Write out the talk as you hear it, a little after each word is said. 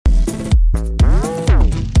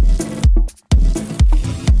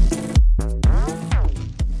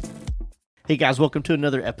Hey guys, welcome to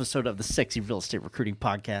another episode of the Sexy Real Estate Recruiting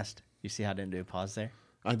Podcast. You see how I didn't do a pause there?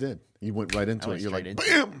 I did. You went right into I it. went You're straight like, into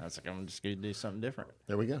bam! it. I was like, I'm just going to do something different.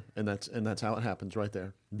 There we go. And that's how it happens right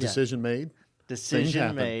there. Decision made. Things Decision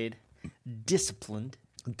happen. made, disciplined,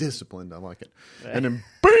 Disciplined. I like it. And then,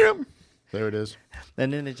 bam! There it is.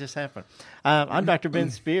 and then it just happened. I'm Dr.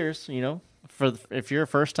 Ben Spears. You know, if you're a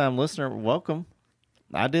first-time listener, welcome.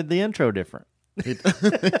 I did the intro different.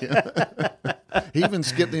 He even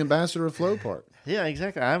skipped the Ambassador of Flow part. Yeah,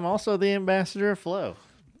 exactly. I'm also the ambassador of Flow,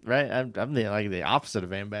 right? I'm the opposite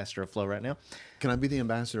of ambassador of Flow right now. Can I be the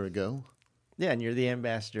Ambassador of Go? Yeah, and you're the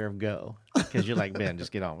ambassador of Go because you're like, Ben,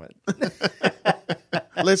 just get on with it.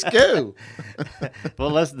 Let's go. Well,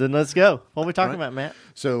 let's go. What are we talking Right. about, Matt?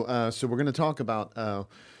 So we're going to talk about,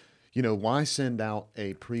 why send out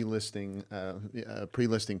a pre-listing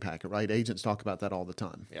packet, right? Agents talk about that all the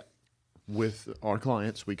time. Yeah. With our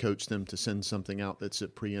clients, we coach them to send something out that's a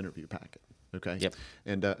pre-interview packet. Okay. Yep.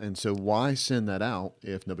 And so why send that out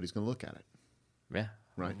if nobody's going to look at it? Yeah.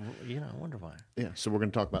 Right. I wonder why. Yeah. So we're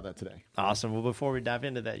going to talk about that today. Awesome. Well, before we dive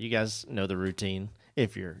into that, you guys know the routine.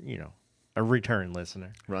 If you're, a return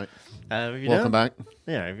listener, Right. If you Welcome don't- back.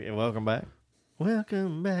 Yeah. Welcome back.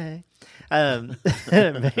 Welcome back.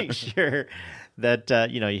 Make sure that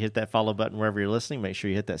you hit that follow button wherever you're listening. Make sure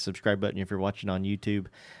you hit that subscribe button if you're watching on YouTube.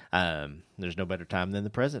 There's no better time than the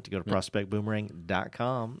present to go to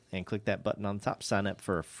prospectboomerang.com and click that button on top. Sign up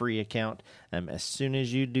for a free account. As soon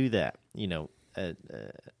as you do that,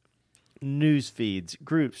 news feeds,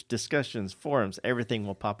 groups, discussions, forums, everything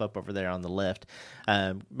will pop up over there on the left.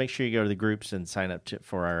 Make sure you go to the groups and sign up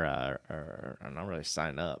for our not really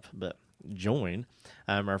sign up, but join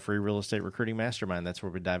our free real estate recruiting mastermind. That's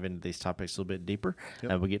where we dive into these topics a little bit deeper.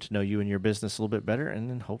 Yep. We get to know you and your business a little bit better, and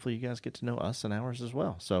then hopefully you guys get to know us and ours as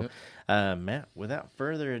well. So, Matt, without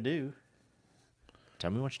further ado,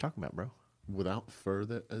 tell me what you're talking about, bro. Without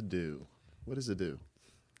further ado. What is ado?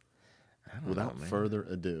 I don't Without know, man. further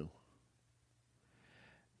ado.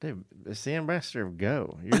 Dude, it's the ambassador of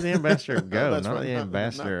Go. You're the ambassador of Go, That's not right. the Not-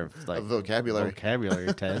 ambassador not of like a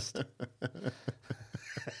vocabulary. test.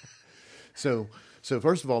 So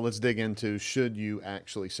first of all, let's dig into should you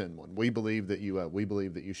actually send one? We believe that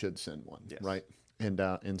you should send one, Yes. right?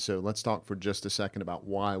 And so let's talk for just a second about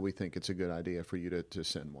why we think it's a good idea for you to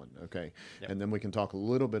send one, okay? Yep. And then we can talk a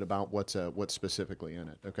little bit about what's specifically in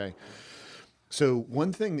it, okay? So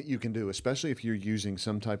one thing that you can do, especially if you're using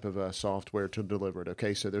some type of software to deliver it,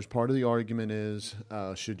 okay? So there's part of the argument is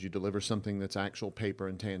should you deliver something that's actual paper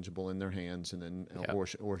and tangible in their hands, and then Yeah.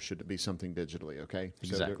 or should it be something digitally, okay?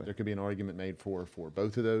 So Exactly. there could be an argument made for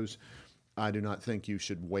both of those. I do not think you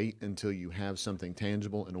should wait until you have something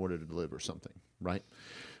tangible in order to deliver something, right?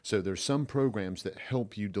 So there's some programs that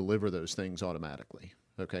help you deliver those things automatically.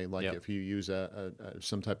 Okay, like Yep. if you use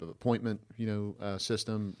some type of appointment,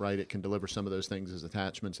 system, right? It can deliver some of those things as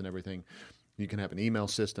attachments and everything. You can have an email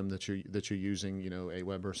system that you're using,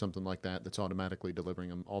 Aweber or something like that, that's automatically delivering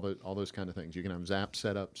them. All those kind of things. You can have Zap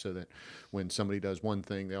set up so that when somebody does one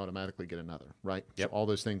thing, they automatically get another, right? Yep. So all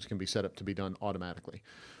those things can be set up to be done automatically.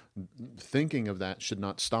 Thinking of that should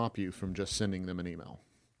not stop you from just sending them an email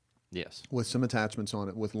Yes. with some attachments on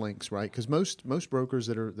it with links, right? Because most brokers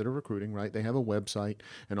that are recruiting, right, they have a website,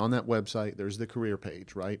 and on that website there's the career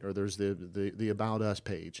page, right, or there's the About Us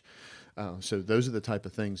page. So those are the type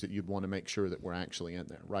of things that you'd want to make sure that we're actually in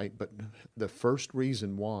there, right? But the first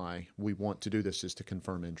reason why we want to do this is to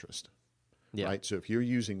confirm interest, Yeah. right? So if you're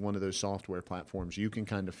using one of those software platforms, you can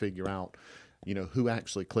kind of figure out, who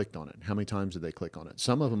actually clicked on it, how many times did they click on it.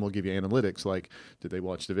 Some of them will give you analytics like, did they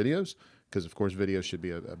watch the videos? Because of course videos should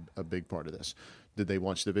be a big part of this. Did they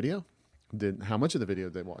watch the video? How much of the video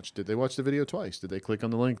did they watch? Did they watch the video twice? Did they click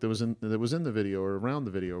on the link that was in the video or around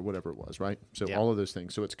the video or whatever it was, right? So Yeah. all of those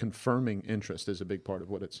things. So it's confirming interest is a big part of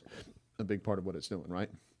what it's doing,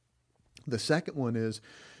 right? The second one is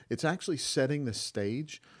it's actually setting the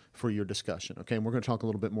stage for your discussion. Okay, and we're going to talk a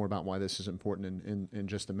little bit more about why this is important in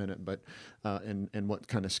just a minute, but and what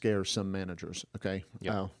kind of scares some managers. Okay,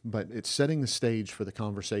 Yep. But it's setting the stage for the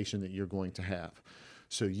conversation that you're going to have.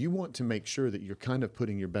 So you want to make sure that you're kind of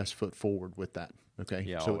putting your best foot forward with that. Okay.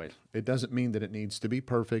 Yeah, So always. it doesn't mean that it needs to be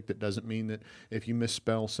perfect. It doesn't mean that if you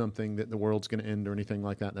misspell something that the world's going to end or anything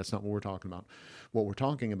like that. That's not what we're talking about. What we're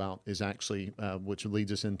talking about is actually, which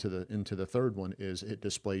leads us into the third one, is it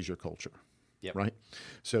displays your culture. Yep. Right.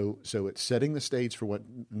 So it's setting the stage for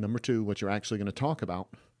number two, what you're actually going to talk about.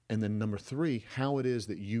 And then number three, how it is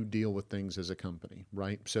that you deal with things as a company,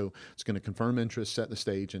 right? So it's going to confirm interest, set the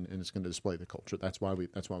stage, and it's going to display the culture. That's why we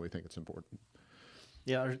think it's important.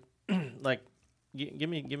 Yeah, or, like give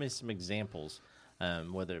me some examples,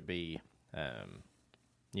 whether it be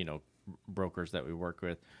brokers that we work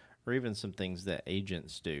with, or even some things that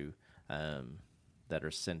agents do that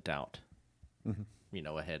are sent out,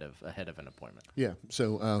 ahead of an appointment. Yeah.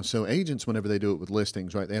 So agents, whenever they do it with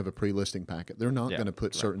listings, right, they have a pre-listing packet. They're not going to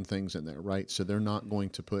put certain things in there, right? So they're not going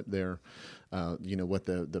to put their, what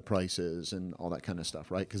the price is and all that kind of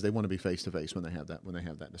stuff, right? Because they want to be face to face when they have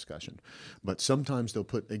that discussion. But sometimes they'll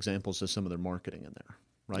put examples of some of their marketing in there.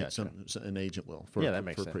 Right, Gotcha. An agent will for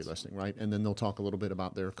pre-listing, right? And then they'll talk a little bit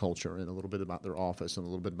about their culture and a little bit about their office and a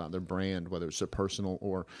little bit about their brand, whether it's a personal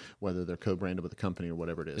or whether they're co-branded with a company or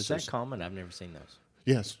whatever it is. Is that common? I've never seen those.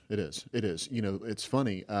 Yes, it is. It is. It's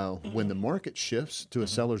funny when the market shifts to a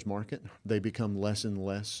seller's market, they become less and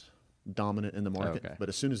less dominant in the market. Okay. But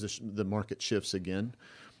as soon as the market shifts again,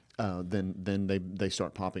 then they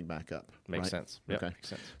start popping back up. Makes right? sense. Yep, Okay. makes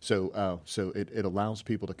sense. So it allows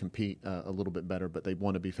people to compete a little bit better, but they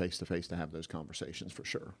want to be face to face to have those conversations for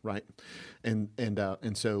sure, right? And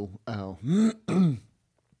so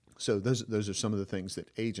so those are some of the things that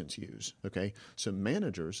agents use. Okay, so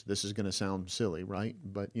managers, this is going to sound silly, right?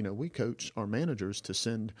 But we coach our managers to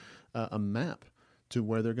send a map to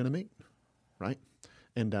where they're going to meet, right?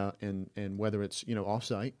 And whether it's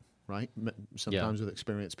offsite. Right. Sometimes with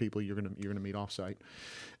experienced people, you're gonna meet offsite,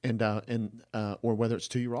 and or whether it's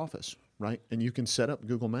to your office, right? And you can set up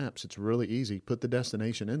Google Maps. It's really easy. Put the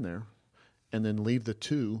destination in there, and then leave the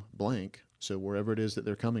to blank. So wherever it is that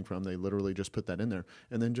they're coming from, they literally just put that in there,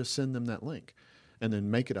 and then just send them that link, and then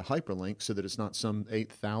make it a hyperlink so that it's not some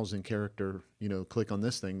 8,000 character click on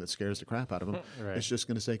this thing that scares the crap out of them. Right. It's just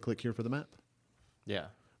going to say click here for the map. Yeah.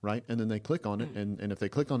 Right, and then they click on it, and if they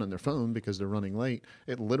click on it on their phone because they're running late,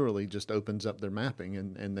 it literally just opens up their mapping,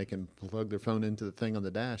 and they can plug their phone into the thing on the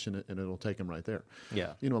dash, and it'll take them right there.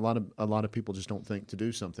 Yeah, a lot of people just don't think to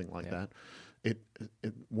do something like that.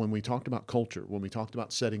 When we talked about culture, when we talked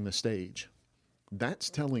about setting the stage, that's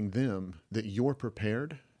telling them that you're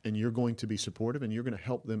prepared and you're going to be supportive, and you're going to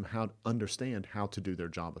help them understand how to do their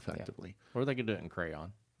job effectively. Or they could do it in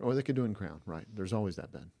crayon. Or they could do it in crayon. Right, there's always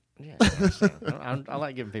that, Ben. Yeah, I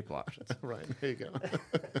like giving people options. Right, there you go.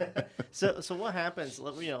 So what happens?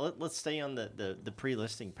 Let's stay on the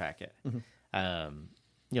pre-listing packet.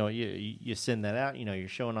 You send that out. You're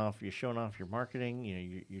showing off your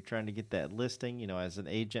marketing. You're trying to get that listing. As an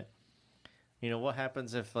agent. What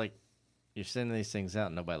happens if you're sending these things out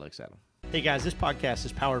and nobody looks at them? Hey guys, this podcast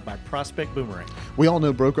is powered by Prospect Boomerang. We all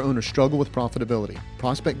know broker owners struggle with profitability.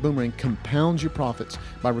 Prospect Boomerang compounds your profits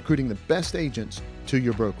by recruiting the best agents to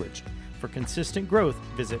your brokerage. For consistent growth,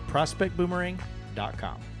 visit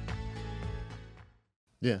prospectboomerang.com.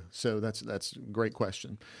 Yeah, so that's a great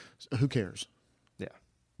question. So who cares? Yeah.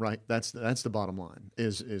 Right? That's the bottom line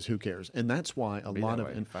is who cares. And that's why be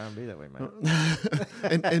that way,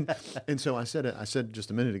 man. and so I said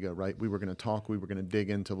just a minute ago, right? We were going to dig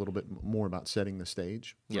into a little bit more about setting the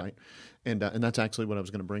stage, right? And that's actually what I was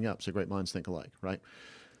going to bring up. So great minds think alike, right?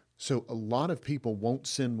 So a lot of people won't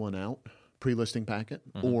send one out, pre-listing packet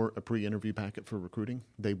or a pre-interview packet for recruiting.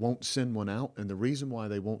 They won't send one out, and the reason why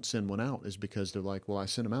they won't send one out is because they're like, well, I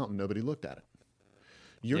sent them out and nobody looked at it.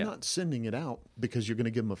 You're not sending it out because you're going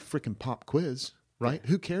to give them a freaking pop quiz, right?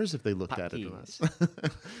 Who cares if they looked at it or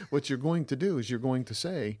not? What you're going to do is you're going to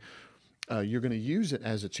say, you're going to use it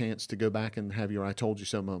as a chance to go back and have your "I told you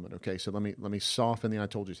so" moment. Okay, so let me soften the "I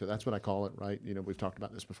told you so." That's what I call it, right? We've talked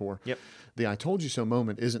about this before. Yep. The "I told you so"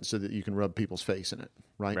 moment isn't so that you can rub people's face in it,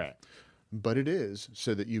 right? Right. But it is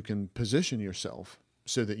so that you can position yourself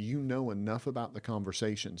so that you know enough about the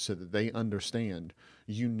conversation so that they understand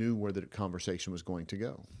you knew where the conversation was going to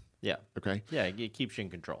go. Yeah. Okay. Yeah, it keeps you in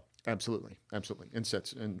control. Absolutely. And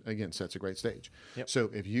sets a great stage. Yep. So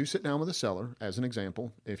if you sit down with a seller, as an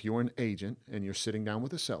example, if you're an agent and you're sitting down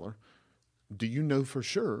with a seller, do you know for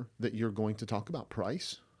sure that you're going to talk about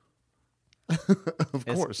price? Of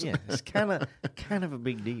course. Yeah, it's kind of a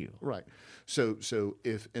big deal. Right. So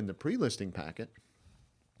if in the pre-listing packet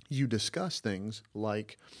you discuss things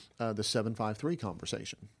like the 753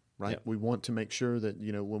 conversation, right? Yep. We want to make sure that,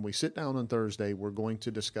 when we sit down on Thursday, we're going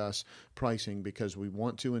to discuss pricing because we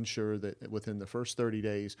want to ensure that within the first 30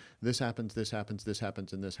 days, this happens, this happens, this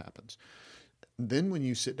happens, and this happens. Then when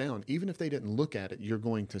you sit down, even if they didn't look at it, you're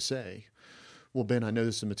going to say, well, Ben, I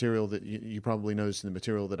noticed the material that you probably noticed in the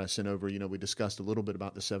material that I sent over. We discussed a little bit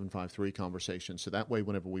about the 753 conversation. So that way,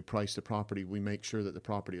 whenever we price the property, we make sure that the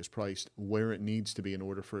property is priced where it needs to be in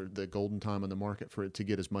order for the golden time on the market for it to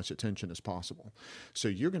get as much attention as possible. So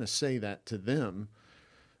you're going to say that to them,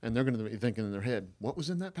 and they're going to be thinking in their head, what was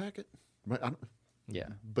in that packet? Right? Yeah.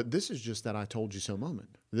 But this is just that I told you so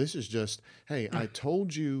moment. This is just, hey, I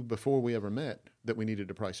told you before we ever met that we needed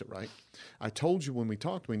to price it right. I told you when we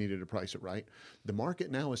talked we needed to price it right. The market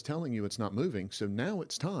now is telling you it's not moving. So now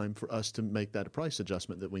it's time for us to make that a price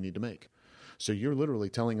adjustment that we need to make. So you're literally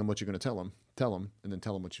telling them what you're going to tell them, and then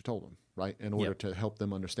tell them what you told them, right? In order to help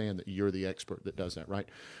them understand that you're the expert that does that, right?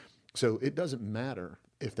 So it doesn't matter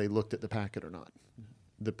if they looked at the packet or not,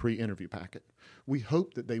 the pre-interview packet. We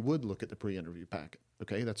hope that they would look at the pre-interview packet.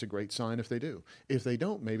 Okay, that's a great sign if they do. If they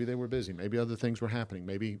don't, maybe they were busy. Maybe other things were happening.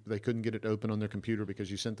 Maybe they couldn't get it open on their computer because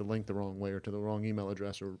you sent the link the wrong way or to the wrong email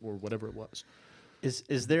address or whatever it was.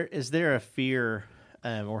 Is there a fear,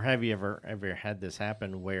 or have you ever had this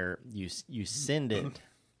happen where you send it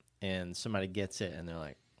and somebody gets it and they're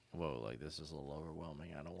like, whoa, like this is a little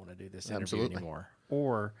overwhelming. I don't want to do this interview anymore.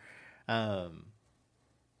 Or,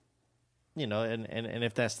 you know, and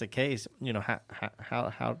if that's the case, you know,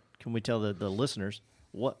 how can we tell the listeners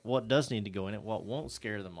what does need to go in it, what won't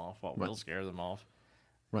scare them off, what will scare them off,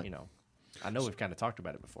 right? You know, I know we've kind of talked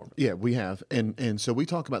about it before. But. Yeah, we have, and so we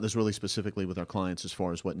talk about this really specifically with our clients as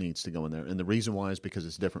far as what needs to go in there, and the reason why is because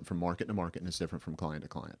it's different from market to market and it's different from client to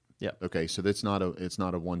client. Yeah. Okay, so it's not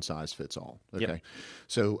a one size fits all. Okay, Yep.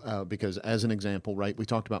 So because as an example, right, we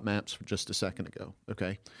talked about maps just a second ago.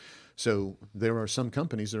 Okay, so there are some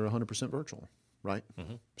companies that are 100% virtual. Right,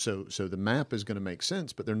 so the map is going to make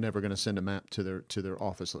sense, but they're never going to send a map to their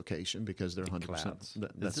office location because they're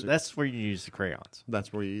 100%. That's where you use the crayons.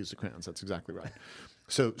 That's where you use the crayons. That's exactly right.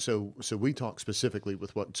 So we talk specifically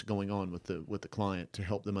with what's going on with the client to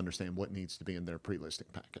help them understand what needs to be in their pre-listing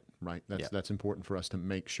packet. Right, that's important for us to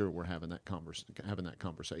make sure we're having that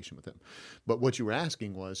conversation with them. But what you were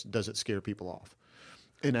asking was, does it scare people off?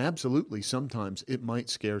 And absolutely, sometimes it might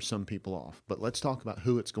scare some people off. But let's talk about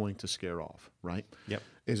who it's going to scare off, right? Yep.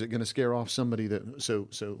 Is it going to scare off somebody that? So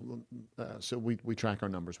we track our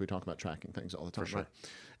numbers. We talk about tracking things all the time, For sure. right?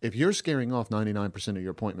 If you're scaring off 99% of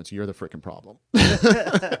your appointments, you're the freaking problem,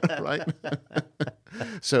 right?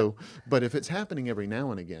 So, but if it's happening every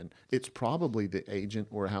now and again, it's probably the agent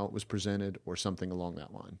or how it was presented or something along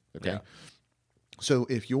that line. Okay. Yeah. So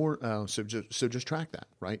if you're so just track that,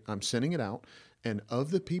 right? I'm sending it out. And of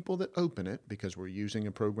the people that open it, because we're using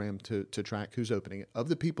a program to track who's opening it, of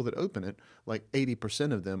the people that open it, like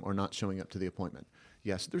 80% of them are not showing up to the appointment.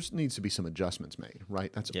 Yes, there needs to be some adjustments made,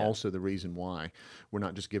 right? That's also the reason why we're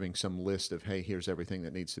not just giving some list of, hey, here's everything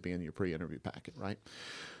that needs to be in your pre-interview packet, right?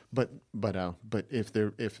 But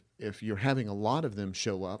if you're having a lot of them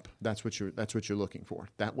show up, that's what you're looking for.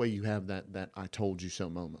 That way you have that I told you so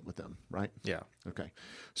moment with them, right? Yeah. Okay.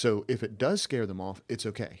 So if it does scare them off, it's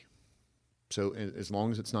okay. So as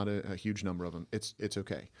long as it's not a huge number of them, it's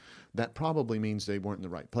okay. That probably means they weren't in the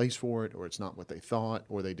right place for it, or it's not what they thought,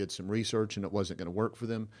 or they did some research and it wasn't going to work for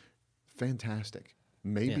them. Fantastic.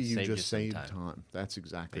 Maybe you just saved time. That's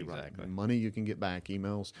exactly right. Money you can get back.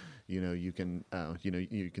 Emails, you can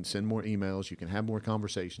send more emails. You can have more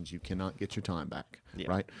conversations. You cannot get your time back,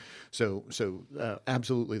 right? So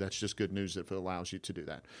absolutely, that's just good news if it allows you to do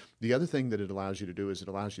that. The other thing that it allows you to do is it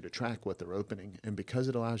allows you to track what they're opening, and because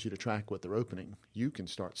it allows you to track what they're opening, you can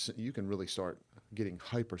really start getting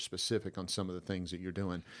hyper specific on some of the things that you're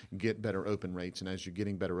doing, get better open rates, and as you're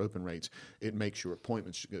getting better open rates, it makes your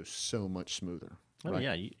appointments go so much smoother. Oh,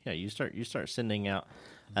 right? You start sending out,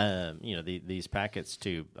 these packets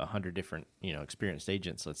to 100 different, experienced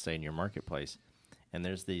agents, let's say in your marketplace, and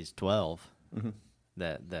there's these 12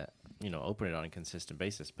 that open it on a consistent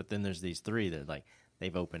basis. But then there's these 3 that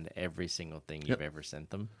they've opened every single thing you've ever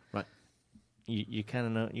sent them. Right. You kind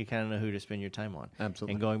of know who to spend your time on.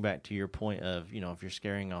 Absolutely. And going back to your point of if you're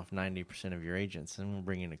scaring off 90% of your agents, then we'll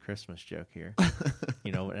bring in a Christmas joke here,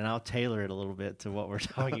 and I'll tailor it a little bit to what we're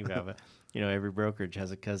talking about. But every brokerage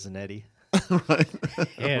has a cousin Eddie, right?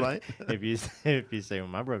 And right. If you say, well,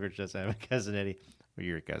 my brokerage doesn't have a cousin Eddie, well,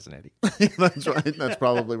 you're a cousin Eddie. That's right. That's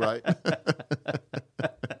probably right.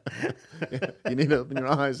 You need to open your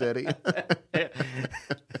eyes, Eddie.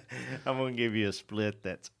 I'm gonna give you a split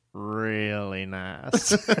that's really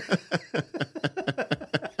nice.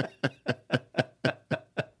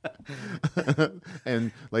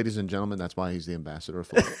 And ladies and gentlemen, that's why he's the ambassador of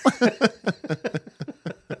Florida.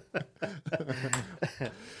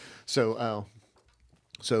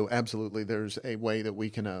 So absolutely, there's a way that we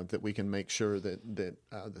can make sure that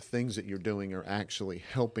the things that you're doing are actually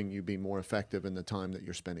helping you be more effective in the time that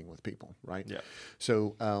you're spending with people, right? Yeah.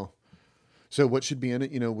 So what should be in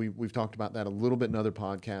it? We've talked about that a little bit in other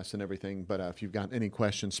podcasts and everything. But if you've got any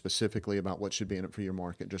questions specifically about what should be in it for your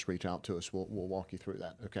market, just reach out to us. We'll walk you through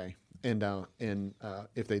that. Okay. And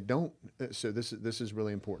if they don't, so this is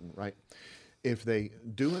really important, right? If they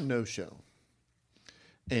do a no-show,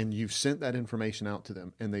 and you've sent that information out to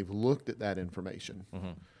them and they've looked at that information,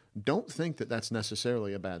 don't think that that's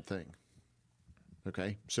necessarily a bad thing.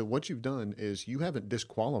 Okay? So what you've done is you haven't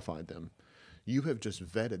disqualified them. You have just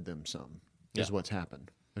vetted them some, is what's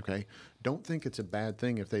happened. Okay? Don't think it's a bad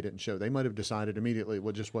thing if they didn't show. They might have decided immediately it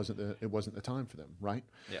wasn't the time for them, right?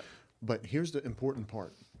 Yeah. But here's the important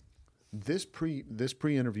part. This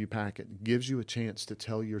pre-interview packet gives you a chance to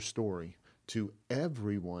tell your story to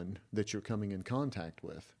everyone that you're coming in contact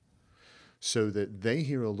with, so that they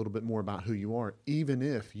hear a little bit more about who you are, even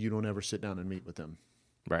if you don't ever sit down and meet with them.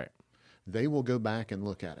 Right. They will go back and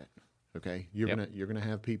look at it. Okay, you're gonna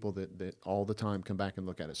have people that all the time come back and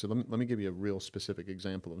look at it. So let me give you a real specific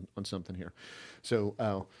example on something here. So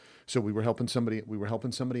we were helping somebody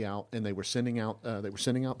out, and they were sending out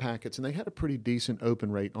packets, and they had a pretty decent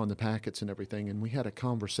open rate on the packets and everything. And we had a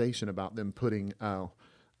conversation about them putting.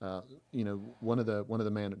 One of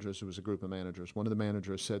the managers, it was a group of managers, one of the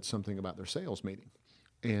managers said something about their sales meeting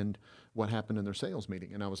and what happened in their sales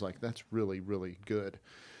meeting. And I was like, that's really, really good.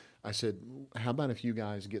 I said, how about if you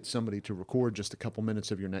guys get somebody to record just a couple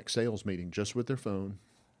minutes of your next sales meeting just with their phone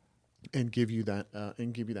and give you that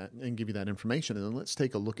information. And then let's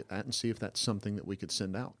take a look at that and see if that's something that we could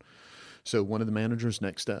send out. So one of the managers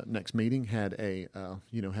next meeting had a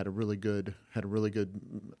really good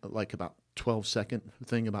like about 12-second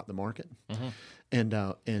thing about the market,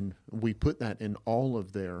 and we put that in all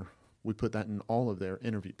of their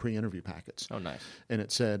pre-interview packets. Oh, nice. And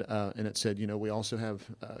it said we also have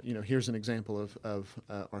here's an example of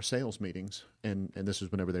our sales meetings, and this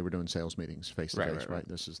was whenever they were doing sales meetings face to face, right?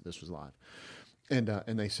 This was live, and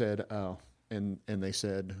they said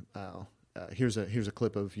here's a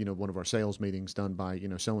clip of one of our sales meetings done by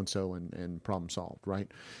so and so and problem solved, right?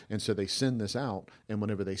 And so they send this out, and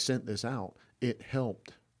whenever they sent this out, it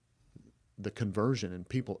helped the conversion and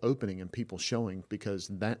people opening and people showing, because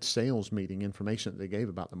that sales meeting information that they gave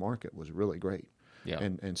about the market was really great. Yeah.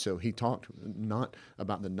 And so he talked not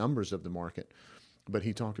about the numbers of the market, but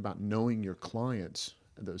he talked about knowing your clients.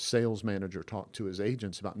 The sales manager talked to his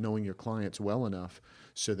agents about knowing your clients well enough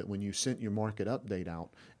so that when you sent your market update out,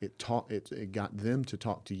 it got them to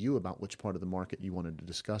talk to you about which part of the market you wanted to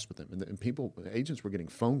discuss with them. And agents were getting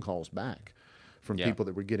phone calls back from people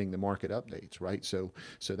that were getting the market updates, right? So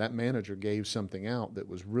that manager gave something out that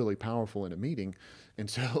was really powerful in a meeting, and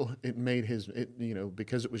so it made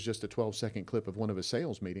because it was just a 12-second clip of one of his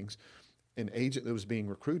sales meetings, an agent that was being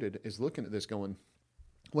recruited is looking at this going,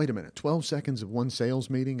 wait a minute, 12 seconds of one sales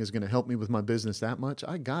meeting is going to help me with my business that much?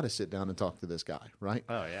 I got to sit down and talk to this guy, right?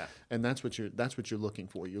 Oh, yeah. And that's what you're looking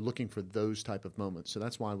for. You're looking for those type of moments. So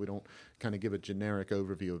that's why we don't kind of give a generic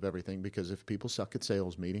overview of everything, because if people suck at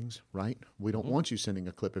sales meetings, right, we don't want you sending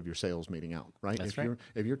a clip of your sales meeting out, right?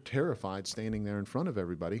 If you're terrified standing there in front of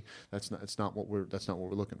everybody, that's not what we're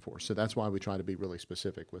looking for. So that's why we try to be really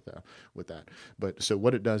specific with that. But so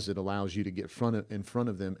what it does, it allows you to get in front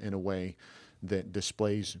of them in a way that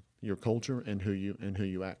displays your culture and who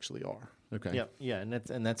you actually are. Okay. Yeah, and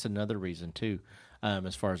that's another reason too,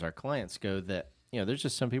 as far as our clients go, that there's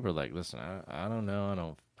just some people are like, listen, I don't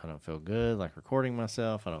know, I don't feel good like recording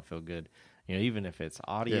myself. I don't feel good, even if it's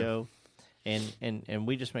audio, and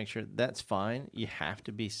we just make sure that's fine. You have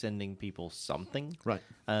to be sending people something, right?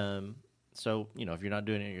 So, if you're not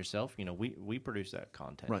doing it yourself, we produce that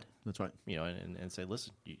content. Right, that's right. And say,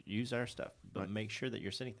 listen, use our stuff, but make sure that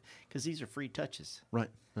you're sending, because these are free touches. Right,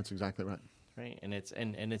 that's exactly right. Right, and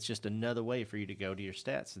it's just another way for you to go to your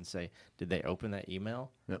stats and say, did they open that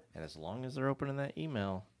email? Yep. And as long as they're opening that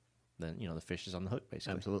email, then, the fish is on the hook,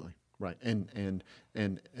 basically. Absolutely. Right. And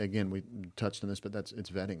again, we touched on this, but it's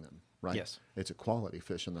vetting them, right? Yes. It's a quality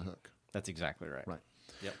fish on the hook. That's exactly right. Right.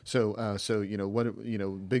 Yep. So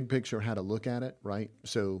big picture, how to look at it, right?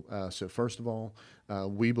 So first of all,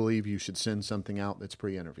 we believe you should send something out that's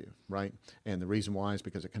pre-interview, right? And the reason why is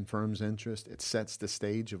because it confirms interest, it sets the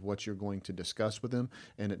stage of what you're going to discuss with them,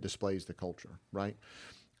 and it displays the culture, right?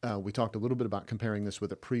 We talked a little bit about comparing this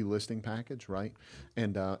with a pre-listing package, right?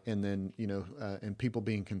 And then and people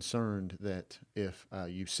being concerned that if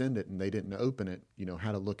you send it and they didn't open it,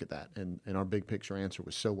 how to look at that. And our big picture answer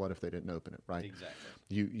was, so what if they didn't open it, right? Exactly.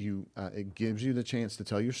 It gives you the chance to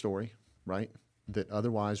tell your story, right? That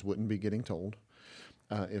otherwise wouldn't be getting told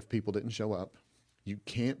if people didn't show up. You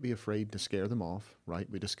can't be afraid to scare them off, right?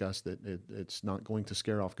 We discussed that it's not going to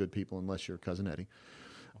scare off good people unless you're Cousin Eddie.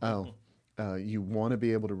 You want to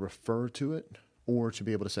be able to refer to it, or to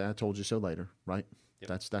be able to say, I told you so later, right?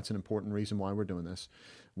 Yep. That's an important reason why we're doing this.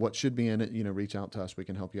 What should be in it, reach out to us. We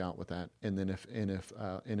can help you out with that. And then if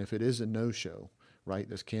it is a no-show, right?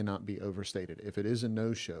 This cannot be overstated. If it is a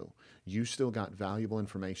no-show, you still got valuable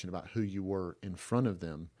information about who you were in front of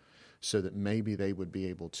them, so that maybe they would be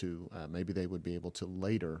able to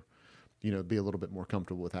later, be a little bit more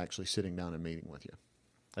comfortable with actually sitting down and meeting with you.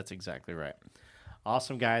 That's exactly right.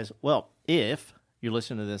 Awesome, guys. Well, if you're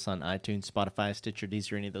listening to this on iTunes, Spotify, Stitcher,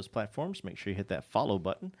 Deezer, any of those platforms, make sure you hit that follow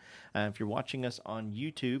button. If you're watching us on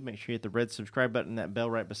YouTube, make sure you hit the red subscribe button, that bell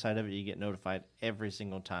right beside of it. You get notified every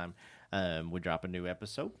single time we drop a new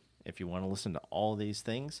episode. If you want to listen to all these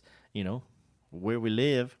things, where we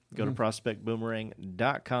live, go to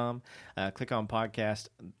prospectboomerang.com, click on podcast.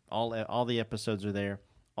 All the episodes are there.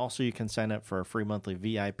 Also, you can sign up for a free monthly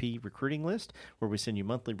VIP recruiting list where we send you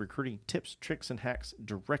monthly recruiting tips, tricks, and hacks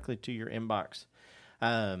directly to your inbox.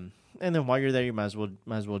 And then while you're there, you might as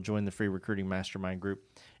well join the free recruiting mastermind group.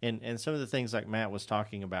 And some of the things like Matt was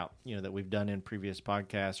talking about, that we've done in previous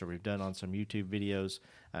podcasts or we've done on some YouTube videos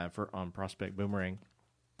on Prospect Boomerang.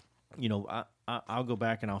 I'll go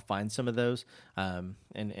back and I'll find some of those. And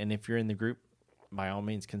if you're in the group, by all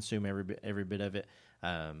means, consume every bit of it.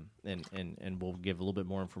 And we'll give a little bit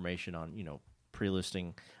more information on,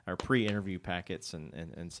 pre-listing or pre-interview packets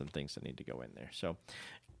and some things that need to go in there. So,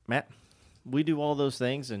 Matt, we do all those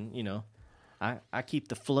things, and, I keep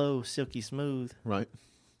the flow silky smooth. Right.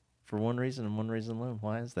 For one reason and one reason alone.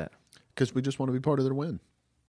 Why is that? Because we just want to be part of their win.